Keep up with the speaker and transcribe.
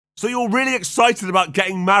So you're really excited about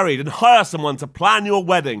getting married and hire someone to plan your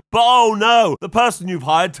wedding. But oh no, the person you've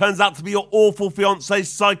hired turns out to be your awful fiance's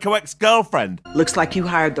psycho ex-girlfriend. Looks like you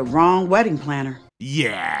hired the wrong wedding planner.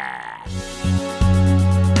 Yeah.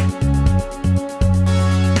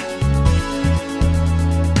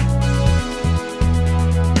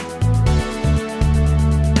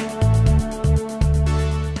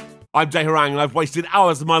 I'm Jay Harangue and I've wasted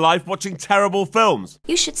hours of my life watching terrible films.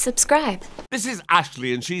 You should subscribe. This is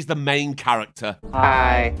Ashley and she's the main character.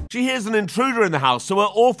 Hi. She hears an intruder in the house, so her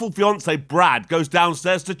awful fiance Brad goes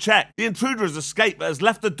downstairs to check. The intruder has escaped but has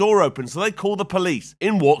left the door open, so they call the police.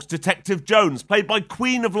 In walks Detective Jones, played by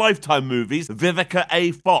Queen of Lifetime movies, Vivica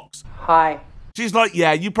A Fox. Hi. She's like,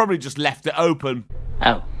 yeah, you probably just left it open.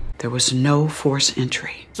 Oh. There was no forced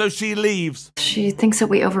entry. So she leaves. She thinks that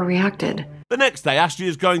we overreacted. The next day, Ashley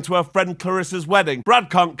is going to her friend Clarissa's wedding. Brad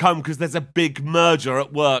can't come because there's a big merger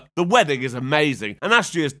at work. The wedding is amazing, and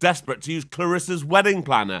Ashley is desperate to use Clarissa's wedding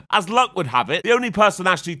planner. As luck would have it, the only person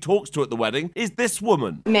Ashley talks to at the wedding is this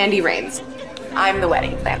woman. Mandy Raines. I'm the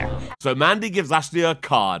wedding planner. So Mandy gives Ashley a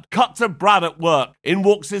card. Cut to Brad at work. In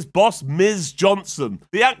walks his boss, Ms. Johnson.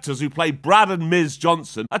 The actors who play Brad and Ms.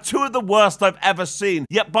 Johnson are two of the worst I've ever seen,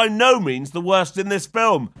 yet by no means the worst in this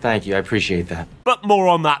film. Thank you, I appreciate that. But more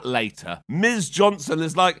on that later. Ms. Johnson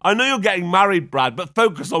is like, I know you're getting married, Brad, but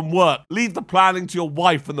focus on work. Leave the planning to your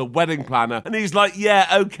wife and the wedding planner. And he's like, yeah,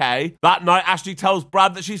 okay. That night, Ashley tells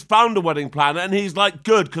Brad that she's found a wedding planner, and he's like,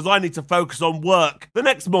 good, because I need to focus on work. The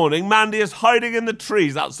next morning, Mandy is hiding in the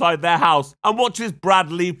trees outside their house and watches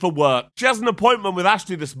Brad leave for work. She has an appointment with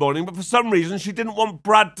Ashley this morning, but for some reason she didn't want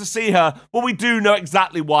Brad to see her. Well, we do know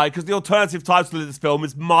exactly why, because the alternative title of this film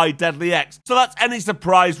is My Deadly Ex. So that's any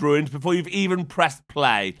surprise ruined before you've even pressed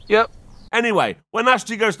play. Yep. Anyway, when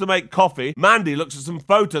Ashley goes to make coffee, Mandy looks at some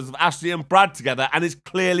photos of Ashley and Brad together and is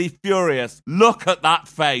clearly furious. Look at that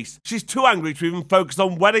face. She's too angry to even focus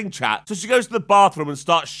on wedding chat, so she goes to the bathroom and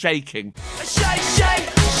starts shaking. Shake, shake,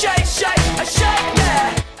 shake, shake, shake,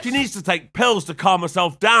 yeah. She needs to take pills to calm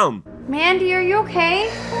herself down. Mandy, are you okay?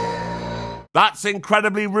 That's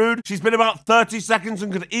incredibly rude. She's been about 30 seconds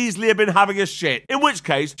and could easily have been having a shit. In which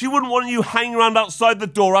case, she wouldn't want you hanging around outside the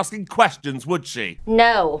door asking questions, would she?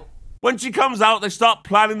 No. When she comes out, they start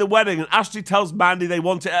planning the wedding, and Ashley tells Mandy they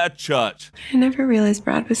want it at a church. I never realized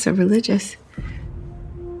Brad was so religious.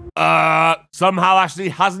 Somehow Ashley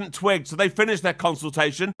hasn't twigged, so they finish their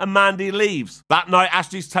consultation and Mandy leaves. That night,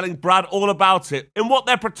 Ashley's telling Brad all about it in what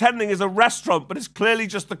they're pretending is a restaurant, but it's clearly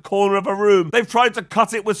just the corner of a room. They've tried to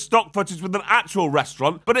cut it with stock footage with an actual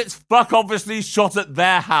restaurant, but it's fuck obviously shot at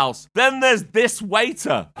their house. Then there's this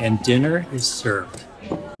waiter. And dinner is served.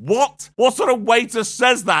 What? What sort of waiter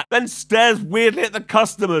says that, then stares weirdly at the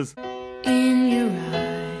customers? In your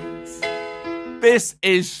eyes. This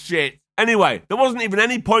is shit. Anyway, there wasn't even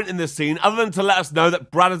any point in this scene other than to let us know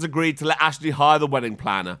that Brad has agreed to let Ashley hire the wedding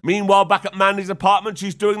planner. Meanwhile, back at Mandy's apartment,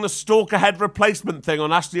 she's doing the stalker head replacement thing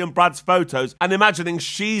on Ashley and Brad's photos and imagining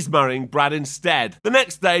she's marrying Brad instead. The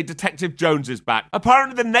next day, Detective Jones is back.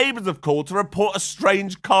 Apparently, the neighbors have called to report a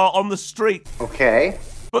strange car on the street. Okay.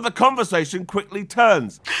 But the conversation quickly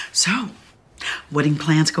turns. So, wedding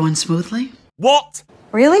plans going smoothly? What?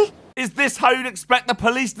 Really? Is this how you'd expect the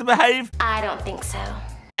police to behave? I don't think so.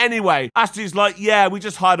 Anyway, Ashley's like, yeah, we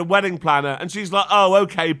just hired a wedding planner. And she's like, oh,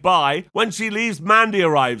 okay, bye. When she leaves, Mandy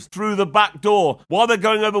arrives through the back door. While they're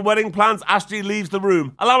going over wedding plans, Ashley leaves the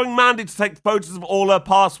room, allowing Mandy to take photos of all her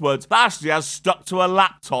passwords that Ashley has stuck to her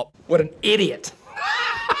laptop. What an idiot.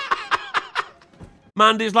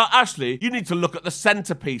 Mandy's like, Ashley, you need to look at the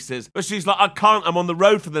centerpieces. But she's like, I can't, I'm on the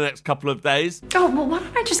road for the next couple of days. Oh, well, why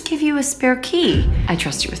don't I just give you a spare key? I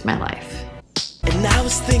trust you with my life. And I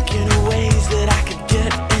was thinking of ways that I could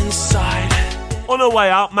get inside. On her way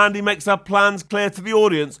out, Mandy makes her plans clear to the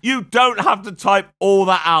audience. You don't have to type all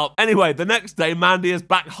that out. Anyway, the next day, Mandy is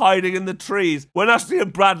back hiding in the trees. When Ashley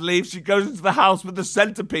and Brad leave, she goes into the house with the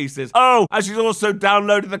centerpieces. Oh, and she's also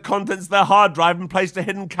downloaded the contents of their hard drive and placed a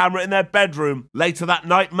hidden camera in their bedroom. Later that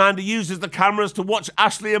night, Mandy uses the cameras to watch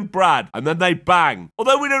Ashley and Brad, and then they bang.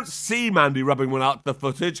 Although we don't see Mandy rubbing one out to the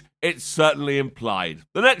footage, it's certainly implied.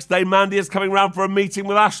 The next day, Mandy is coming round for a meeting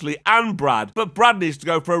with Ashley and Brad, but Brad needs to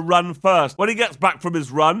go for a run first. When he gets back from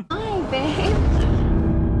his run... Hi, babe.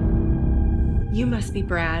 You must be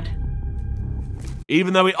Brad.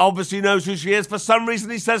 Even though he obviously knows who she is, for some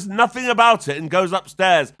reason he says nothing about it and goes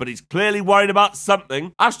upstairs, but he's clearly worried about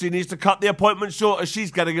something. Ashley needs to cut the appointment short as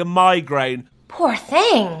she's getting a migraine. Poor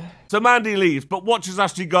thing. So Mandy leaves, but watches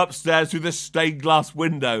Ashley go upstairs through this stained glass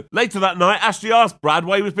window. Later that night, Ashley asks Brad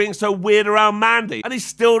why he was being so weird around Mandy, and he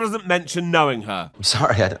still doesn't mention knowing her. I'm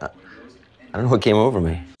sorry, I don't know what came over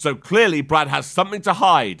me. So clearly Brad has something to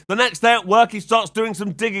hide. The next day at work, he starts doing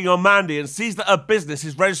some digging on Mandy and sees that her business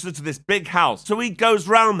is registered to this big house. So he goes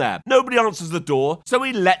round there. Nobody answers the door, so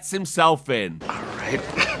he lets himself in. All right.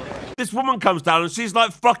 This woman comes down and she's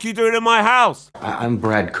like, "Fuck you doing in my house?" I'm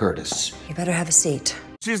Brad Curtis. You better have a seat.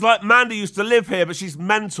 She's like, "Mandy used to live here, but she's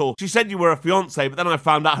mental. She said you were a fiance, but then I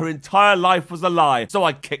found out her entire life was a lie, so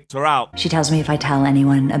I kicked her out." She tells me if I tell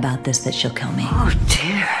anyone about this that she'll kill me. Oh,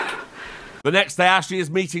 dear. The next day, Ashley is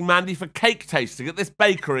meeting Mandy for cake tasting at this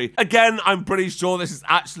bakery. Again, I'm pretty sure this is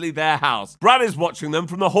actually their house. Brad is watching them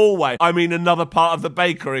from the hallway, I mean another part of the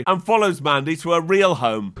bakery, and follows Mandy to her real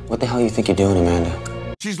home. What the hell you think you're doing, Amanda?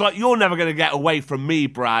 She's like, "You're never going to get away from me,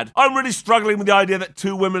 Brad." I'm really struggling with the idea that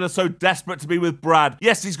two women are so desperate to be with Brad.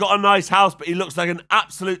 Yes, he's got a nice house, but he looks like an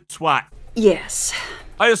absolute twat. Yes.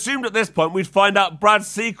 I assumed at this point we'd find out Brad's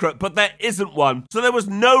secret, but there isn't one. So there was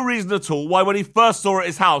no reason at all why when he first saw her at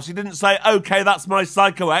his house, he didn't say, "Okay, that's my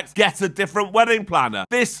psycho ex, get a different wedding planner."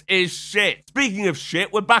 This is shit. Speaking of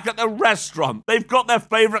shit, we're back at the restaurant. They've got their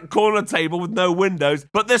favourite corner table with no windows,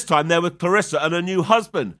 but this time they're with Clarissa and her new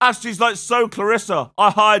husband. Ashley's like, "So Clarissa,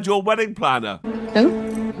 I hired your wedding planner."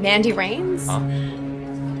 Who? Mandy Raines? Huh?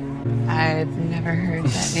 I've never heard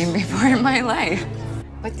that name before in my life.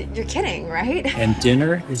 But you're kidding, right? And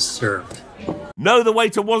dinner is served. No, the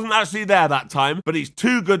waiter wasn't actually there that time, but he's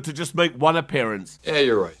too good to just make one appearance. Yeah,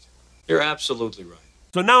 you're right. You're absolutely right.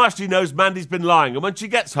 So now Ashley knows Mandy's been lying, and when she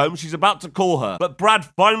gets home, she's about to call her. But Brad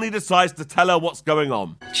finally decides to tell her what's going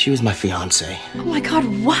on. She was my fiance. Oh my God,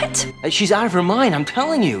 what? She's out of her mind, I'm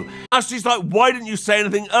telling you. Ashley's like, "Why didn't you say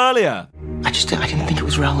anything earlier?" I didn't think it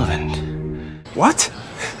was relevant. What?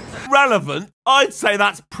 Relevant? I'd say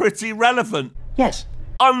that's pretty relevant. Yes.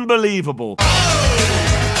 Unbelievable.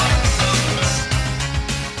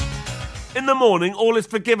 In the morning, all is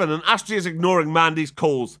forgiven and Ashley is ignoring Mandy's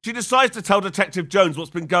calls. She decides to tell Detective Jones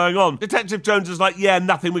what's been going on. Detective Jones is like, "Yeah,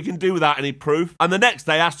 nothing we can do without any proof." And the next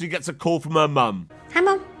day, Ashley gets a call from her mum. Hi,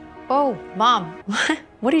 Mom. Oh, Mom.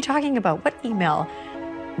 What are you talking about? What email?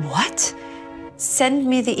 What? Send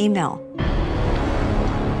me the email.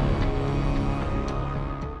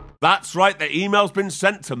 That's right, the email's been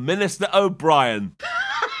sent to Minister O'Brien.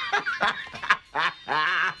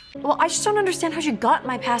 Well, I just don't understand how she got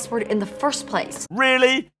my password in the first place.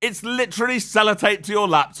 Really? It's literally sellotape to your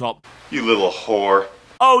laptop. You little whore.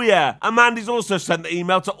 Oh yeah, and Mandy's also sent the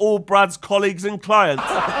email to all Brad's colleagues and clients.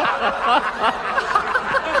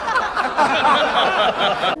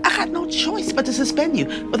 I had no choice but to suspend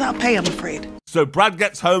you without pay, I'm afraid. So Brad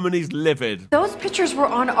gets home and he's livid. Those pictures were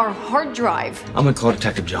on our hard drive. I'm gonna call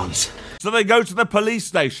Detective Jones. So they go to the police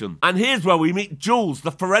station. And here's where we meet Jules,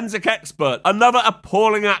 the forensic expert, another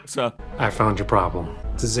appalling actor. I found your problem.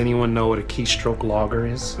 Does anyone know what a keystroke logger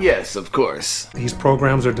is? Yes, of course. These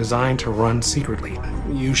programs are designed to run secretly.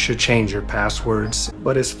 You should change your passwords.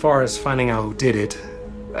 But as far as finding out who did it,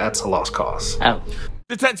 that's a lost cause. Oh.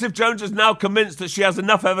 Detective Jones is now convinced that she has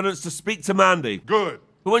enough evidence to speak to Mandy. Good.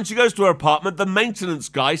 But when she goes to her apartment, the maintenance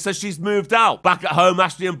guy says she's moved out. Back at home,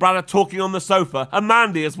 Ashley and Brad are talking on the sofa, and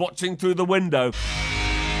Mandy is watching through the window.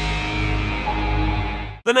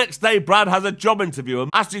 The next day, Brad has a job interview,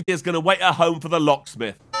 and Ashley is going to wait at home for the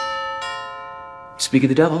locksmith. Speak of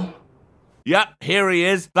the devil. Yep, here he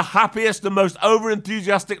is, the happiest and most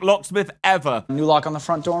over-enthusiastic locksmith ever. New lock on the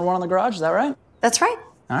front door and one on the garage, is that right? That's right.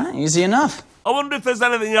 All right, easy enough. I wonder if there's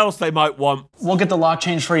anything else they might want. We'll get the lock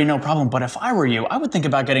changed for you, no problem. But if I were you, I would think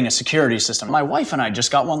about getting a security system. My wife and I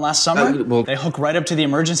just got one last summer. They hook right up to the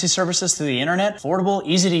emergency services through the internet. Affordable,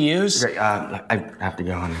 easy to use. Great, I have to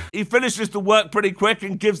go on. He finishes the work pretty quick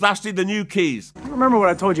and gives Ashley the new keys. Remember what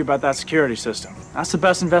I told you about that security system. That's the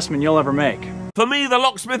best investment you'll ever make. For me, the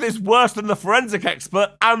locksmith is worse than the forensic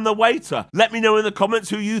expert and the waiter. Let me know in the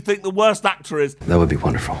comments who you think the worst actor is. That would be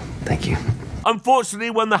wonderful. Thank you.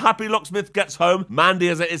 Unfortunately, when the happy locksmith gets home, Mandy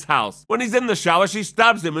is at his house. When he's in the shower, she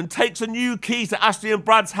stabs him and takes a new key to Ashley and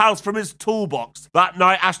Brad's house from his toolbox. That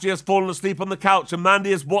night, Ashley has fallen asleep on the couch and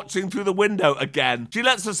Mandy is watching through the window again. She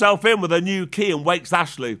lets herself in with her new key and wakes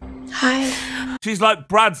Ashley. Hi. She's like,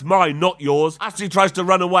 "Brad's mine, not yours." Ashley tries to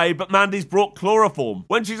run away, but Mandy's brought chloroform.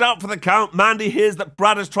 When she's out for the count, Mandy hears that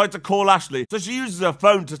Brad has tried to call Ashley, so she uses her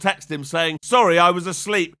phone to text him saying, "Sorry, I was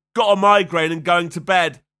asleep. Got a migraine and going to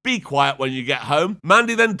bed. Be quiet when you get home."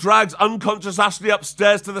 Mandy then drags unconscious Ashley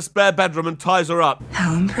upstairs to the spare bedroom and ties her up.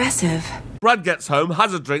 How impressive. Brad gets home,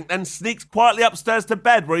 has a drink, then sneaks quietly upstairs to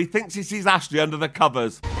bed where he thinks he sees Ashley under the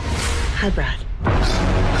covers. Hi, Brad.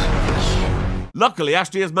 Luckily,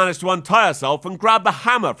 Ashley has managed to untie herself and grab the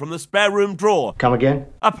hammer from the spare room drawer. Come again?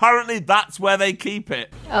 Apparently, that's where they keep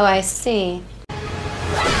it. Oh, I see.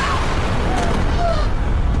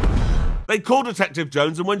 They call Detective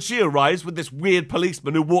Jones, and when she arrives with this weird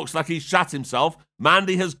policeman who walks like he shat himself,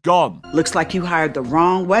 Mandy has gone. Looks like you hired the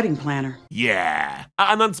wrong wedding planner. Yeah.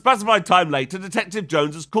 At an unspecified time later, Detective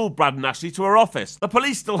Jones has called Brad and Ashley to her office. The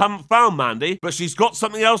police still haven't found Mandy, but she's got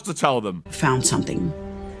something else to tell them. Found something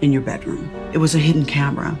in your bedroom. It was a hidden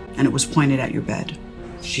camera, and it was pointed at your bed.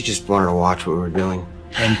 She just wanted to watch what we were doing.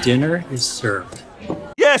 And dinner is served.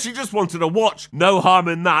 Yeah, she just wanted to watch. No harm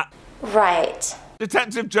in that. Right.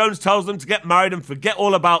 Detective Jones tells them to get married and forget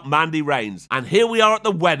all about Mandy Raines. And here we are at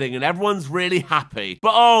the wedding and everyone's really happy.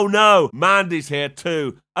 But oh no, Mandy's here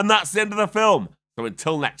too. And that's the end of the film. So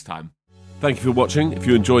until next time. Thank you for watching. If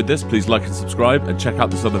you enjoyed this, please like and subscribe and check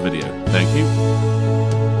out this other video. Thank you.